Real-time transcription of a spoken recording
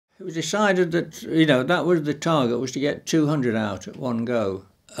It was decided that, you know, that was the target, was to get 200 out at one go.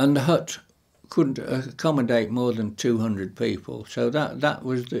 And the hut couldn't accommodate more than 200 people. So that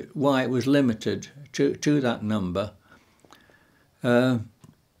was why it was limited to that number. So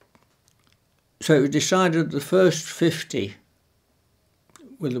it was decided the first 50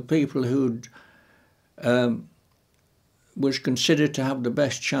 were the people who'd was considered to have the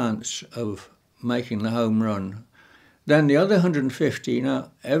best chance of making the home run. Then the other 150, you know,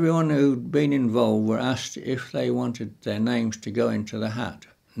 everyone who'd been involved were asked if they wanted their names to go into the hat.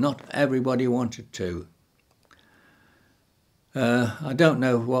 Not everybody wanted to. I don't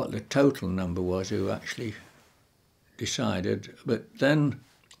know what the total number was who actually decided, but then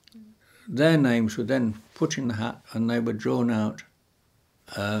their names were then put in the hat and they were drawn out.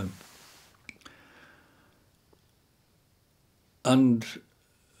 And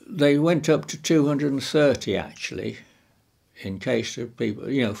they went up to 230 actually, in case of people,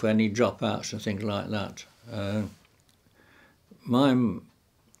 you know, for any dropouts and things like that. My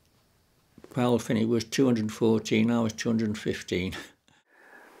pal Finney was 214, I was 215.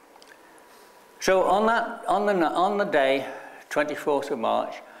 So on the day, 24th of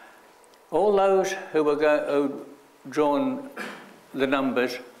March, all those who'd drawn the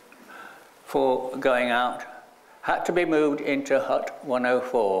numbers for going out had to be moved into hut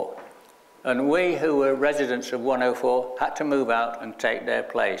 104. And we who were residents of 104 had to move out and take their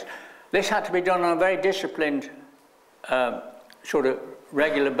place. This had to be done on a very disciplined sort of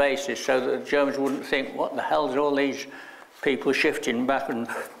regular basis so that the Germans wouldn't think, what the hell's all these people shifting back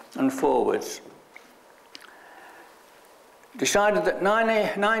and forwards. Decided that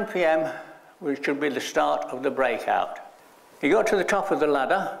 9 p.m. should be the start of the breakout. He got to the top of the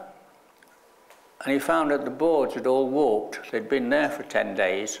ladder and he found that the boards had all warped. They'd been there for 10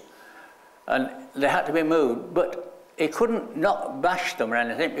 days. And they had to be moved, but he couldn't not bash them or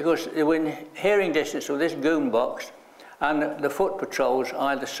anything because they were in hearing distance of this goon box and the foot patrols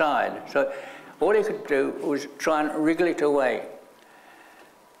either side. So all he could do was try and wriggle it away.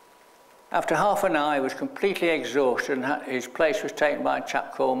 After half an hour, he was completely exhausted and his place was taken by a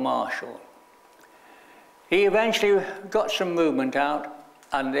chap called Marshall. He eventually got some movement out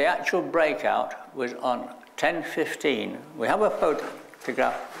and the actual breakout was on 10:15. We have a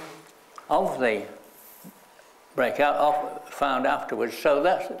photograph of the breakout found afterwards. So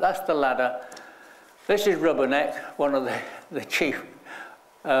that's the ladder. This is Rubberneck, one of the chief,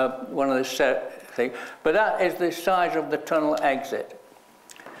 one of the things. But that is the size of the tunnel exit.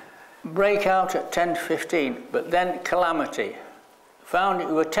 Breakout at 10:15, but then calamity. Found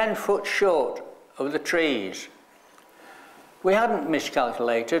we were 10 foot short of the trees. We hadn't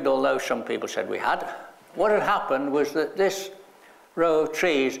miscalculated, although some people said we had. What had happened was that this row of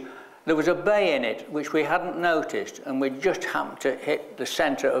trees, there was a bay in it which we hadn't noticed, and we just happened to hit the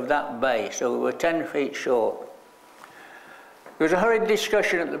centre of that bay, so we were 10 feet short. There was a hurried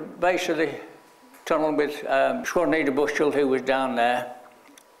discussion at the base of the tunnel with Squad Leader Bushell, who was down there.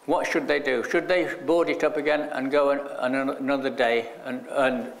 What should they do? Should they board it up again and go on another day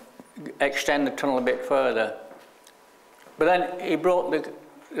and extend the tunnel a bit further? But then he brought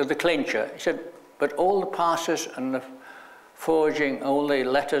the clincher. He said, but all the passes and the forging, all the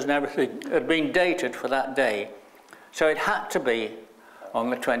letters and everything had been dated for that day. So it had to be on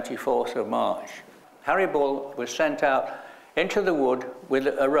the 24th of March. Harry Bull was sent out into the wood with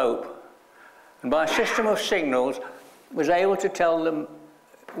a rope, and by a system of signals was able to tell them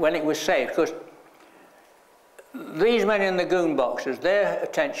when it was safe, because these men in the goon boxes, their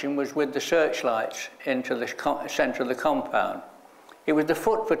attention was with the searchlights into the centre of the compound. It was the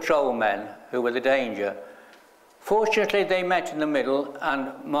foot patrol men who were the danger. Fortunately, they met in the middle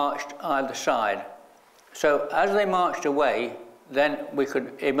and marched either side. So as they marched away, then we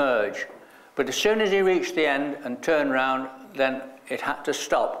could emerge. But as soon as he reached the end and turned round, then it had to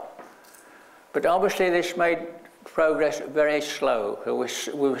stop. But obviously this made progress very slow.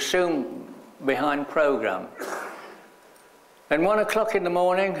 We were soon behind programme. Then 1 o'clock in the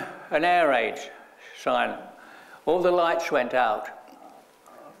morning, an air raid sign. All the lights went out.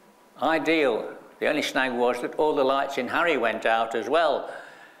 Ideal. The only snag was that all the lights in Harry went out as well.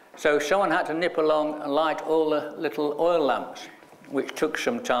 So someone had to nip along and light all the little oil lamps, which took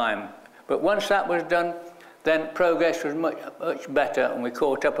some time. But once that was done, then progress was much better and we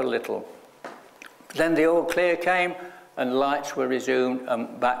caught up a little. Then the all clear came and lights were resumed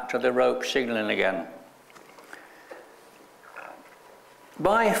and back to the rope signalling again.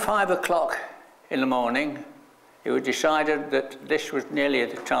 By 5 o'clock in the morning, it was decided that this was nearly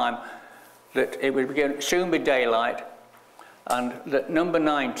at the time that it would soon be daylight and that number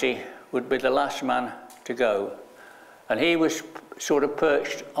 90 would be the last man to go. And he was sort of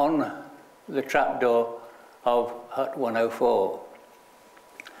perched on the trapdoor of Hut 104.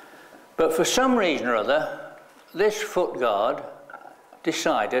 But for some reason or other, this foot guard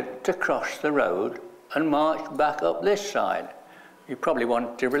decided to cross the road and march back up this side. He probably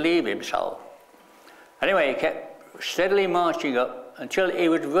wanted to relieve himself. Anyway, he kept steadily marching up until he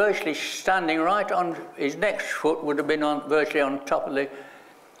was virtually standing right on, his next foot would have been virtually on top of the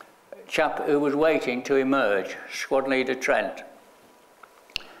chap who was waiting to emerge, Squad Leader Trent.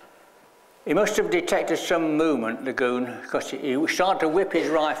 He must have detected some movement, the goon, because he started to whip his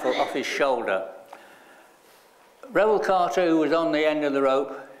rifle off his shoulder. Rebel Carter, who was on the end of the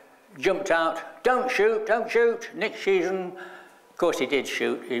rope, jumped out, "Don't shoot, don't shoot, Nick Sheehan." Of course he did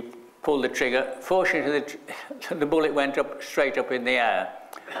shoot, he pulled the trigger. Fortunately, the bullet went up straight up in the air.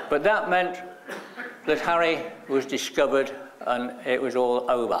 But that meant that Harry was discovered and it was all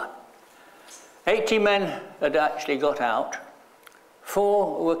over. 80 men had actually got out.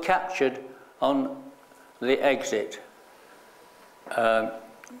 4 were captured on the exit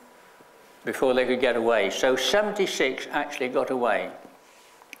before they could get away. So 76 actually got away.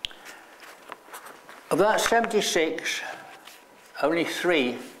 Of that 76, only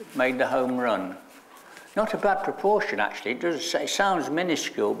 3 made the home run. Not a bad proportion, actually. It sounds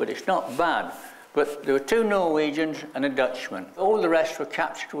minuscule, but it's not bad. But there were 2 Norwegians and a Dutchman. All the rest were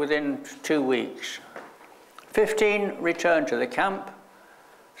captured within 2 weeks. 15 returned to the camp.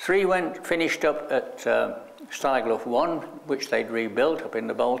 3 finished up at StalagLuft I, which they'd rebuilt up in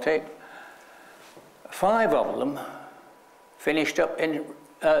the Baltic. 5 of them finished up in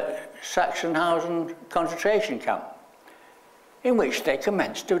Sachsenhausen concentration camp, in which they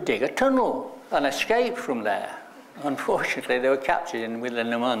commenced to dig a tunnel and escape from there. Unfortunately, they were captured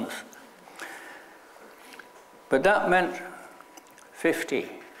within a month. But that meant 50,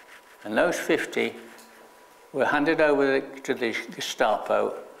 and those 50 were handed over to the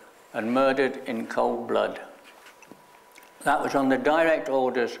Gestapo and murdered in cold blood. That was on the direct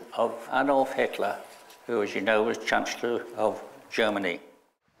orders of Adolf Hitler, who, as you know, was Chancellor of Germany.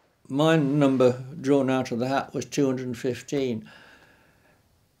 My number drawn out of the hat was 215.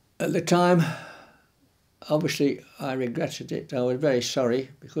 At the time, obviously, I regretted it. I was very sorry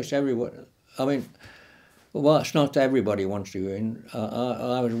because everyone, well, it's not everybody wants to go in.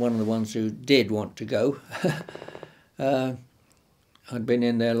 I was one of the ones who did want to go. I'd been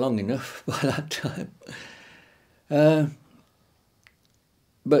in there long enough by that time.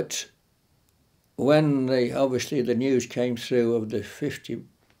 But when obviously the news came through of the 50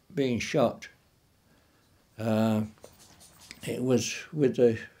 being shot, it was with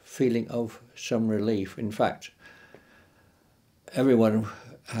a feeling of some relief. In fact, everyone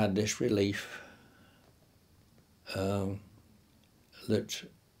had this relief that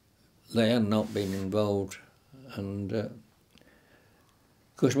they had not been involved. And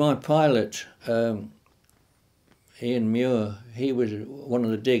because my pilot, Ian Muir, he was one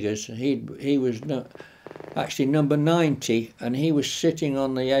of the diggers. He was actually number 90, and he was sitting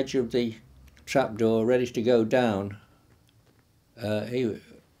on the edge of the trapdoor, ready to go down.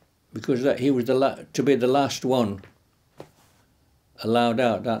 Because he was to be the last one allowed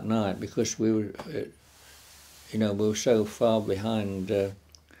out that night, because we were, we were so far behind the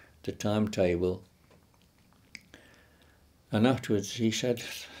timetable. And afterwards, he said,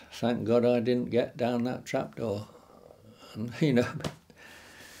 "Thank God I didn't get down that trapdoor." And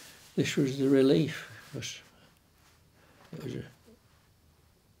this was the relief. It was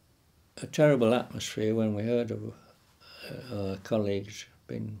a terrible atmosphere when we heard of our colleagues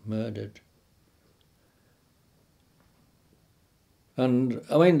being murdered. And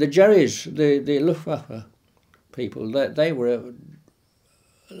the Jerrys, the Luftwaffe people, they were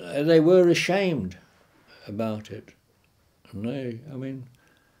ashamed about it. And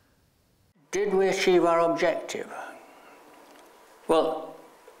did we achieve our objective? Well,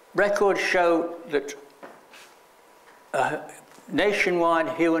 records show that nationwide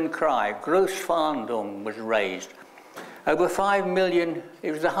hue and cry, Großfahndung, was raised. Over 5 million,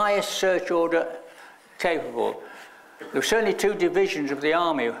 it was the highest search order capable. There were certainly 2 divisions of the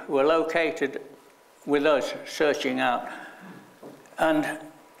army who were located with us searching out. And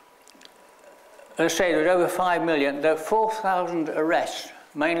as I say, there were over 5 million. There were 4,000 arrests,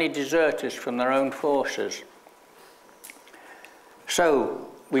 mainly deserters from their own forces. So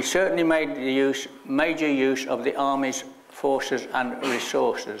we certainly made major use of the army's forces and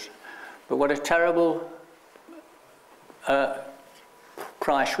resources. But what a terrible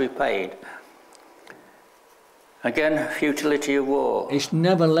price we paid. Again, futility of war. It's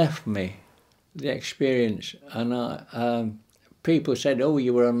never left me, the experience. And people said, "Oh,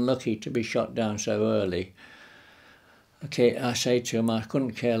 you were unlucky to be shot down so early." Okay, I say to him, I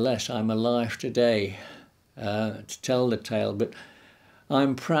couldn't care less. I'm alive today to tell the tale, but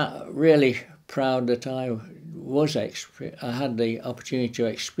I'm really proud that I had the opportunity to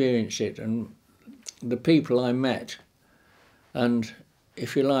experience it, and the people I met, and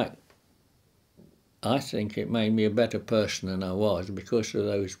if you like, I think it made me a better person than I was because of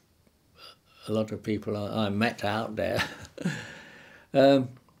a lot of people I met out there.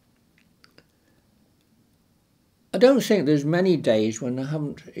 I don't think there's many days when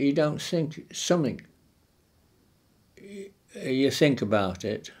you don't think something, you think about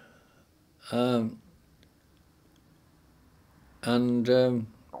it. But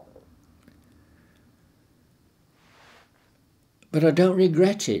I don't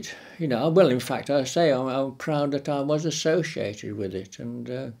regret it. You know, well, in fact, I say I'm proud that I was associated with it,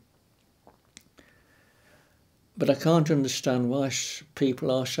 but I can't understand why people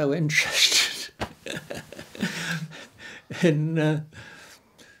are so interested in,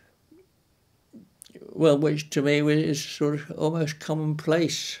 well, which to me is sort of almost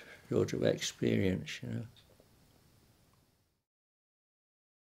commonplace sort of experience, you know.